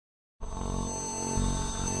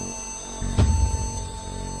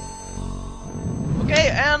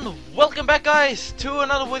And welcome back, guys, to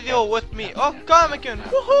another video with me, Ookami-kun.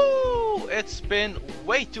 Woohoo! It's been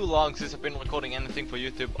way too long since I've been recording anything for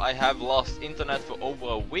YouTube. I have lost internet for over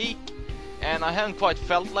a week, and I haven't quite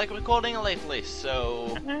felt like recording lately,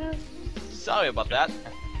 so sorry about that.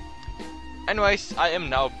 Anyways, I am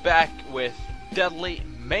now back with Deadly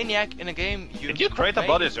Maniac in a game. Did you create a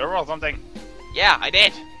bloody server or something? Yeah, I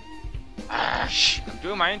did. Shh, I'm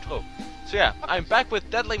doing my intro. So yeah, I'm back with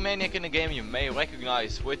Deadly Maniac in a game you may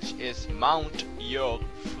recognize, which is Mount Your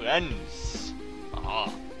Friends.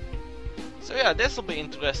 Aha. So yeah, this will be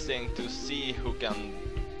interesting to see who can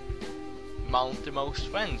mount the most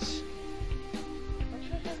friends.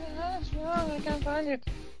 I can't find it.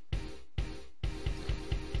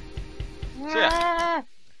 So yeah.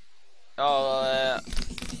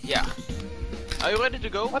 Yeah. Are you ready to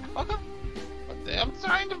go? What? Okay. I'm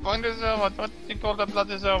trying to find the server. What do you call the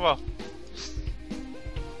bloody server?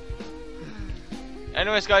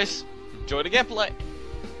 Anyways, guys, enjoy the gameplay.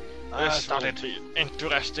 This will be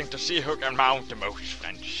interesting to see who can mount the most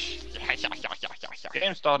friends.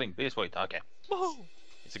 Game starting. Please wait. Okay.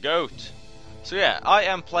 It's a goat. So yeah, I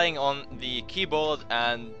am playing on the keyboard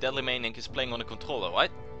and Deadly Maniac is playing on the controller,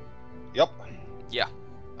 right? Yep. Yeah.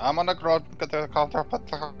 I'm on the crowd.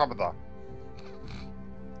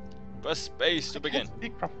 Press space to begin.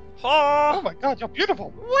 Oh my god, you're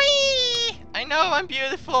beautiful! Whee! I know I'm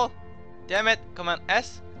beautiful. Damn it! Come on,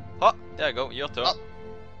 S. Oh, there you go. Your turn. Oh.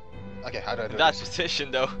 Okay, how do I do That this?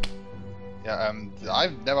 position though. Yeah,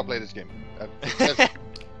 I've never played this game. Come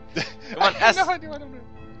on, S. No idea what I'm doing.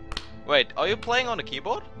 Wait, are you playing on the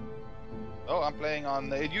keyboard? Oh, I'm playing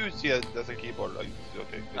on. You see it as a keyboard. Okay.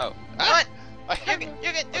 Good. Oh. Ah! You can do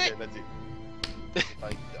Okay, it. let's see.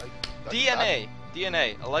 DNA.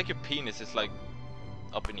 DNA. I like your penis. It's like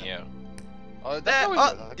up in the air. Oh, that's There. how we do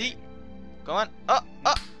Oh, it. D. Come on. Oh.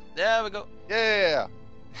 There we go. Yeah.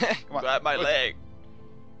 Come on. Grab my Push. leg.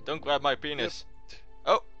 Don't grab my penis.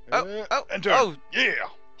 Oh. And turn. Oh. Yeah.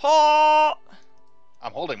 Ha!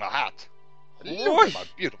 I'm holding my hat. Oi. Look at my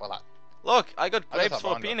beautiful hat. Look, I got I just grapes have for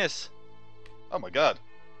a one, though. penis. Oh my god.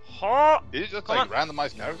 Ha! Did you just Come like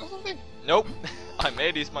randomize characters or something? Nope. I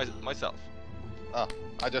made these myself. Oh,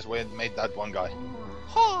 I just made that one guy.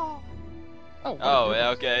 Ha! Oh, what a Oh, beautiful- yeah,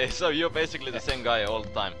 okay. So you're basically the same guy all the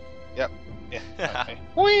time. Yep. Yeah. Okay.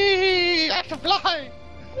 Whee! I can fly!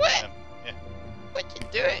 What? Yeah. What you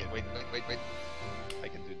doing? Okay, wait. I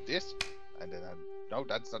can do this, and then no,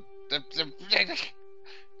 that's not. I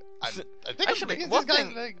think Actually, I'm one this guy's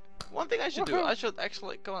thing- leg. One thing I should do, Woohoo. I should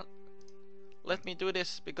actually, come on. Let me do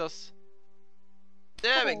this, because...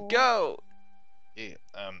 There we go! Yeah.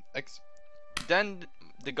 X. Then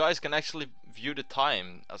the guys can actually view the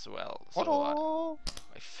time as well. So Hello.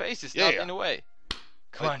 my face is Yeah. not in the way.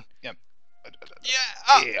 Come on. Yeah.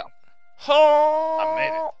 Yeah! Yeah. Oh! I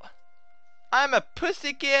made it. I'm a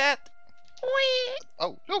pussycat! Whee!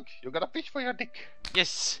 Oh, look! You got a fish for your dick.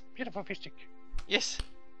 Yes! Beautiful fish stick. Yes!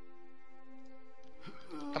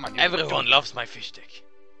 Come on. Everyone loves my fish stick.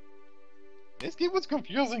 This game was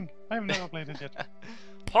confusing. I've never played it yet.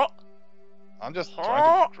 Ha! I'm just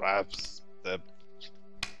trying to grasp the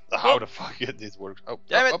how the fuck this works. Oh,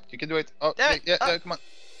 Damn it. you can do it. Oh, Damn it. yeah, come on.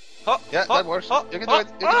 Ha! Yeah, Ha! that works. Ha! You can Ha! do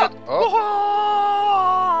it. You can do it. Oh,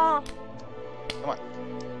 Ha! come on.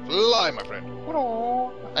 Fly, my friend.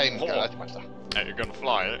 I'm garage master. Hey, you're gonna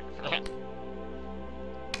fly, eh?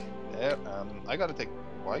 There, I gotta take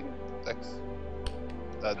Y, X.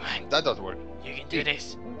 That doesn't work. You can do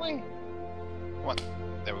this. Come on.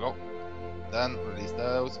 There we go. Then release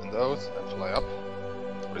those and fly up.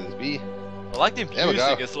 Release B. I like the There we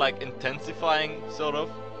music, go. it's like intensifying, sort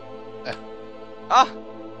of. Eh. Ah!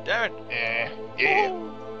 Damn it! Yeah.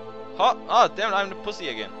 Ha! Ah, damn it, I'm the pussy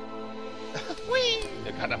again. Whee!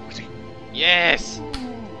 You got a pussy. Yes!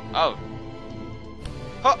 Oh.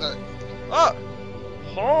 Ha! Uh. Ah!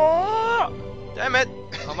 Ha! Damn it!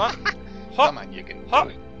 Come on. Ha! Come on, you can Ha! do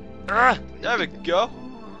it. Ah, there we go.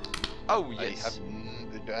 Oh, I yes. have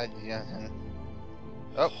yeah.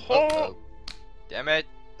 Oh. Damn it.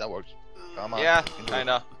 That works. Come on. Yeah, you can do it.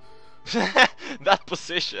 kinda. That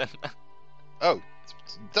position. Oh,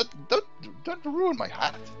 don't ruin my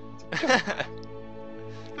hat.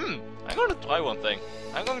 I'm gonna try one thing.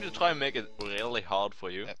 I'm going to try and make it really hard for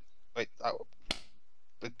you. Wait,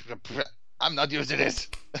 I'm not used to this.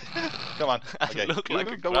 Come on. I Okay, look you like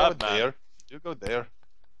a go crab over man. there. You go there.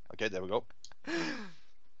 Okay, there we go. You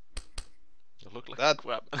look like That- a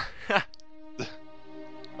crab.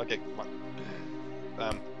 Okay, come on.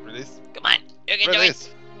 Release. Come on, you can do it. Release.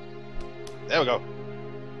 There we go.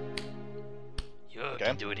 You Okay.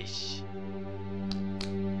 can do this.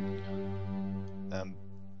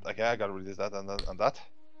 Okay, I gotta release that and that and that.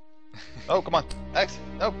 Oh, come on. X.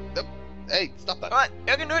 No, no. Hey, stop that. Come on,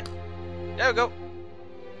 you can do it. There we go.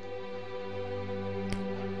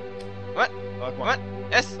 Come on, Oh, come on.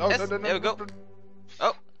 S, No, S. no, no, no, There we go. no, no.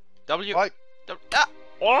 Oh, W. Right. W. Ah.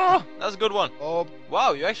 Oh, that's a good one. Oh,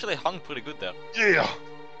 Wow, you actually hung pretty good there. yeah.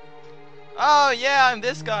 Oh yeah, I'm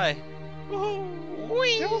this guy. Woohoo!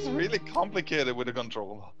 It was really complicated with the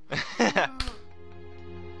controller.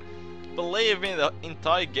 Believe me, the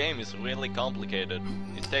entire game is really complicated.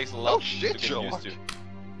 It takes a lot Oh shit, to get Sherlock. used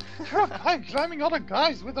I'm climbing other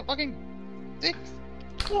guys with the fucking sticks.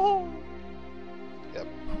 to. Yep.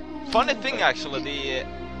 Funny thing, actually, the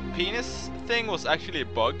penis thing was actually a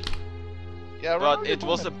bug, Yeah, but it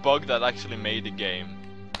was a bug that actually made the game.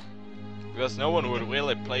 Because no one would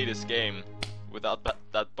really play this game without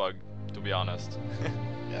that bug, to be honest.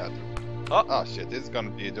 Yeah. Oh. Oh shit, this is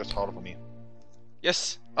gonna be just harder for me.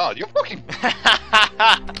 Yes. Oh, you're fucking.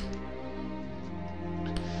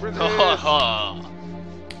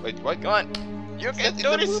 Wait, what? Come on, you can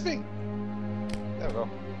do this. Moving. There we go.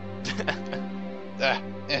 Yeah.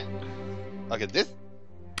 Okay, this.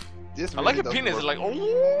 This. I like really a penis. doesn't Like, work.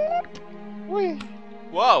 oh. Whee.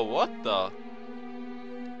 Wow, what the?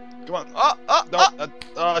 Come on. Oh, oh, No. oh.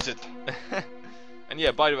 Oh shit. And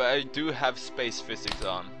yeah, by the way, I do have space physics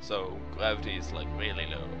on, so gravity is like really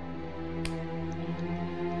low.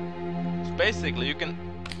 So basically, you can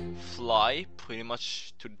fly pretty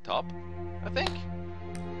much to the top, I think.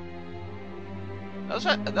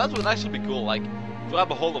 That would actually be cool. Like, grab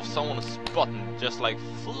a hold of someone's button, just like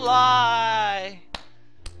fly.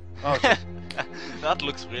 Oh shit. That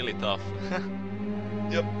looks really tough.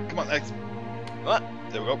 Yep. Come on, X. What?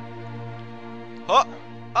 There we go. Oh,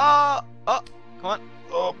 oh, oh. Come on,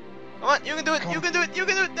 Oh. come on, you can do it, Come you on. can do it, you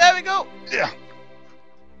can do it, there we go! Yeah.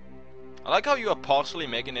 I like how you are partially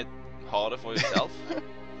making it harder for yourself.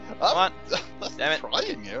 Come on. That's Damn it.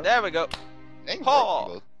 trying here. There we go. Ain't Oh.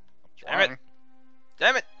 working, but Damn I'm it. trying.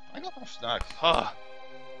 Damn it! I got no snacks. Oh.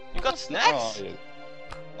 You got snacks? Oh, yeah.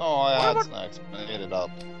 Oh, I What had about- snacks. I ate it up.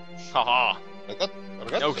 Haha, I got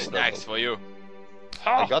no soda, snacks though. for you.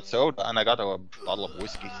 I got soda and I got a bottle of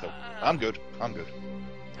whiskey, so I'm good. I'm good.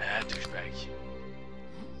 Ah, douchebag.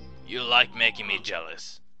 You like making me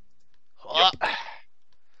jealous. Yep.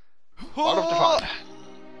 Part of the fun.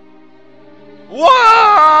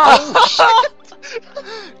 Wow! Oh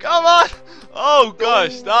shit! Come on! Oh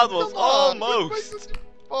gosh, that was Come on, almost. you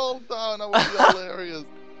fall down. That would be hilarious.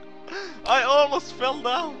 I almost fell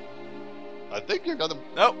down. I think you're gonna.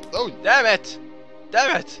 No, Oh, damn it!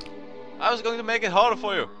 Damn it! I was going to make it harder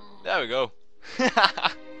for you. There we go.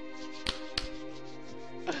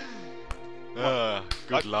 Good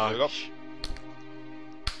Right, luck. there we go.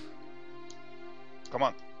 Come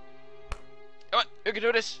on. Come on, you can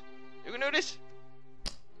do this. You can do this.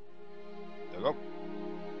 There we go.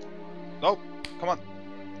 No, come on.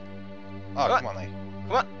 Oh, Come come on, hey.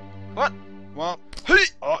 Come on, come on. Come on. Hey!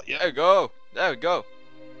 Oh, yeah. There we go. There we go.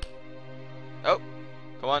 Oh,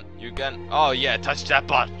 come on, you can. Oh yeah, touch that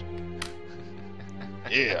butt.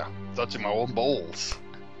 Yeah. Touching my own balls.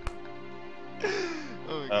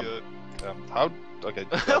 Oh my god. How? Okay.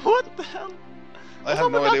 What the hell? I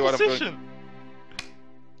have no idea what I'm doing. doing.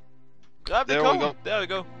 Grab the There we cone. go. There we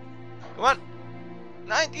go. Come on.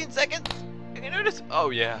 19 seconds. You can do this.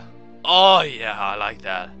 Oh yeah. Oh yeah, I like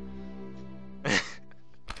that.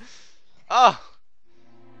 Oh.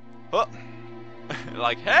 Oh.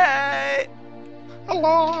 Like, hey.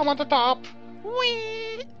 Hello, I'm on the top.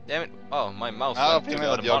 Whee. Damn it. Oh, my mouse. I have a went to feeling the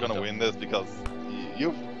that other you're monitor. gonna win this because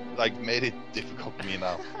you've like made it difficult for me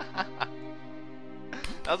now.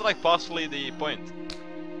 That's like partially the point.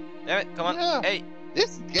 Damn it, come on. Yeah. Hey.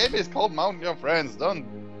 This game is called Mountain Your Friends. Don't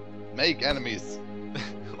make enemies.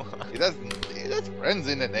 It has friends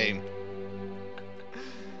in the name.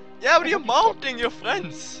 Yeah, but you're mounting your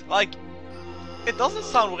friends. Like, it doesn't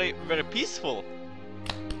sound very, very peaceful.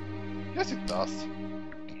 Yes, it does.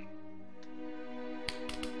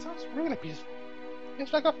 It sounds really peaceful.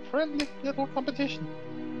 It's like a friendly little competition.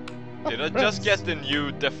 of Did I friends. just get the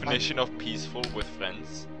new definition of peaceful with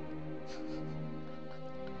friends?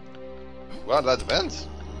 Well, that depends.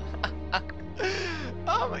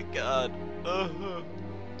 Oh my god.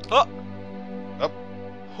 Oh. Up.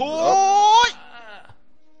 Hoi!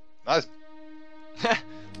 Nice.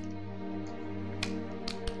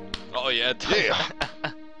 Oh yeah. Yeah.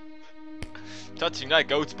 Touching that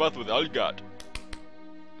goat's butt with all god.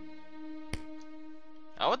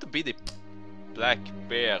 I want to be the black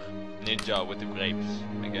bear ninja with the grapes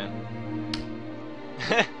again.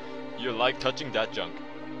 You like touching that junk.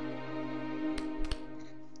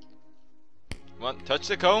 Come on, touch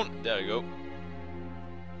the cone. There you go.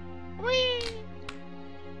 Whee!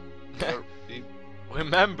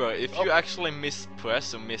 Remember, if you actually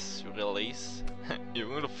mispress or misrelease, you're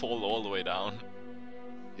gonna fall all the way down.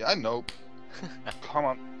 Yeah, I know. Come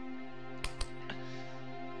on.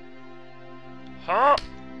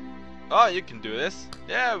 Oh, you can do this.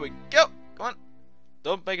 There we go. Come on.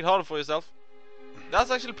 Don't make it harder for yourself. That's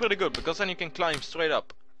actually pretty good, because then you can climb straight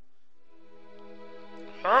up.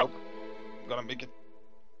 Nope. I'm gonna make it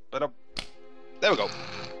better. There we go.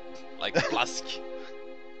 Like Blask.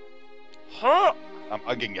 I'm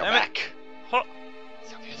hugging your back.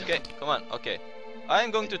 Okay, come on, okay. I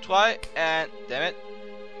am going to try and... Damn it.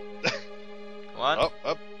 Come on.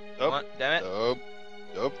 Up. Come on, damn it.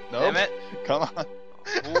 Nope. Damn it. Come on.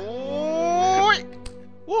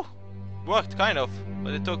 Woo! Worked, kind of.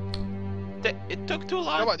 But it took too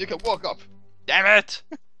long. Come on, you can walk up. Damn it!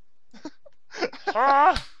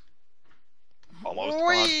 Almost.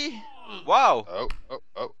 Whee! Wow. Oh.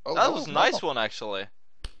 That was a nice one, actually.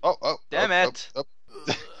 Oh. Damn it. Up.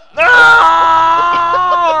 No!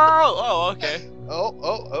 Oh, okay.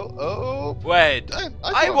 Oh. Wait.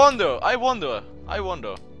 I won.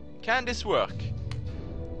 wonder. Can this work?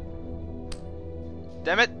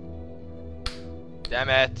 Damn it. Damn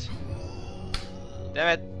it.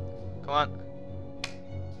 Come on.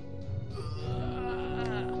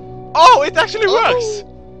 Oh, it actually works!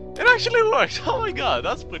 It actually works! Oh my god,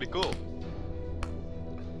 that's pretty cool.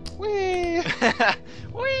 Whee!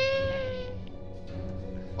 Whee!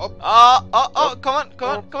 Oh. Come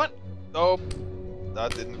on. Nope.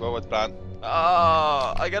 That didn't go as planned.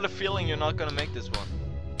 I got a feeling you're not gonna make this one.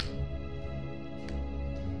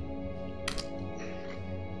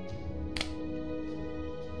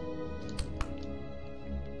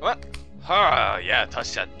 What? Yeah,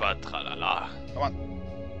 touch that butt, tralala. Come on.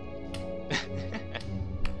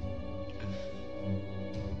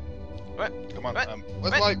 What? Come on. What?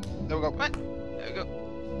 Where's What? light? There we go. What? There we go.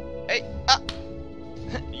 Hey,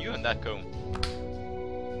 you and that comb.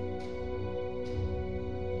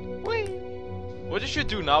 Whee! What you should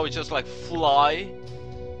do now is just like fly,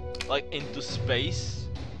 like into space.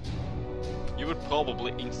 You would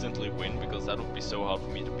probably instantly win because that would be so hard for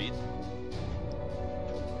me to beat.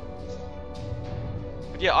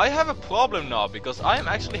 But yeah, I have a problem now because I am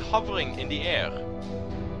actually hovering in the air.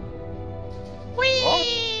 Whee! What?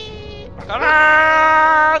 Come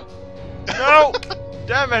on! No!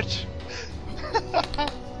 Damn it!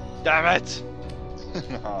 Damn it!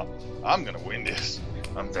 I'm gonna win this.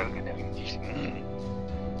 I'm gonna win this.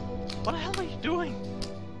 What the hell are you doing?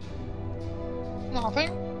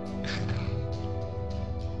 Nothing.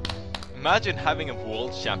 Imagine having a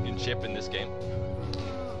world championship in this game.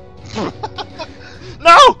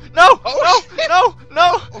 No! No! Oh, No!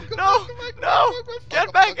 No! Oh, No! No!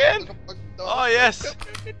 Get back in! Oh yes!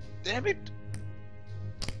 Damn it!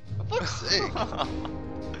 For fuck's sake!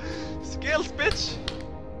 Skills, bitch!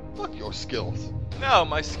 Fuck your skills. No,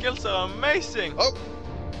 my skills are amazing! Oh!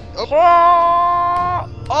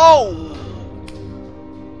 Oh!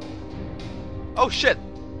 Oh shit!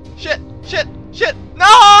 Shit!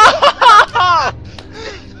 No!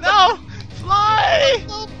 No! Fly!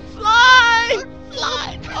 Fly!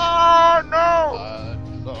 Oh no!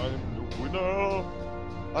 I'm the winner.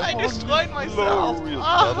 I destroyed myself! Glorious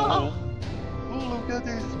Ah. battle. Look at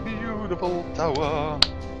this beautiful tower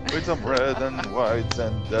with some red and whites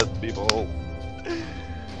and dead people.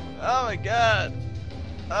 Oh my god!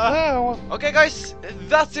 Okay guys,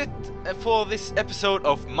 that's it for this episode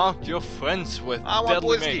of Mount Your Friends with I want Deadly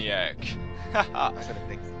whiskey. Maniac.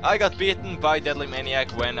 I got beaten by Deadly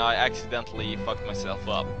Maniac when I accidentally fucked myself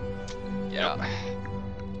up. Yeah.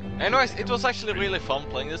 Anyways, it was actually really fun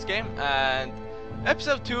playing this game, and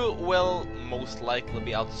episode 2 will most likely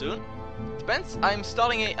be out soon. Depends, I'm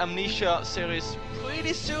starting a Amnesia series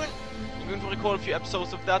pretty soon. I'm going to record a few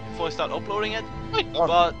episodes of that before I start uploading it,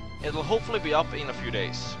 but it'll hopefully be up in a few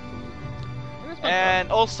days.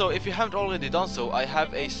 And also, if you haven't already done so, I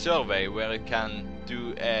have a survey where you can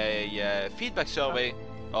do a feedback survey,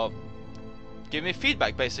 or give me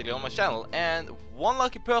feedback basically on my channel, and one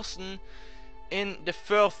lucky person in the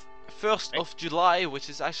 1st of July, which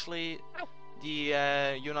is actually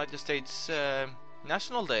the United States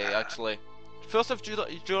National Day, actually. 1st of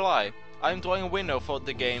July, I'm drawing a winner for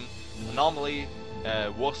the game, normally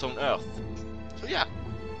Warzone Earth. So yeah,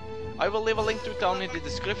 I will leave a link to it down in the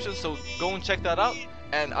description, so go and check that out,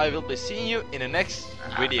 and I will be seeing you in the next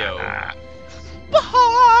video.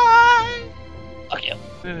 Bye! Okay.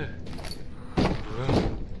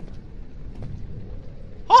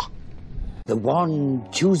 Huh? The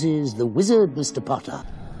wand chooses the wizard, Mr. Potter.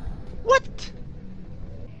 What?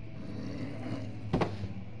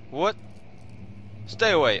 What?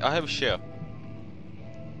 Stay away, I have a share.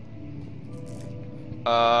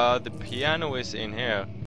 The piano is in here.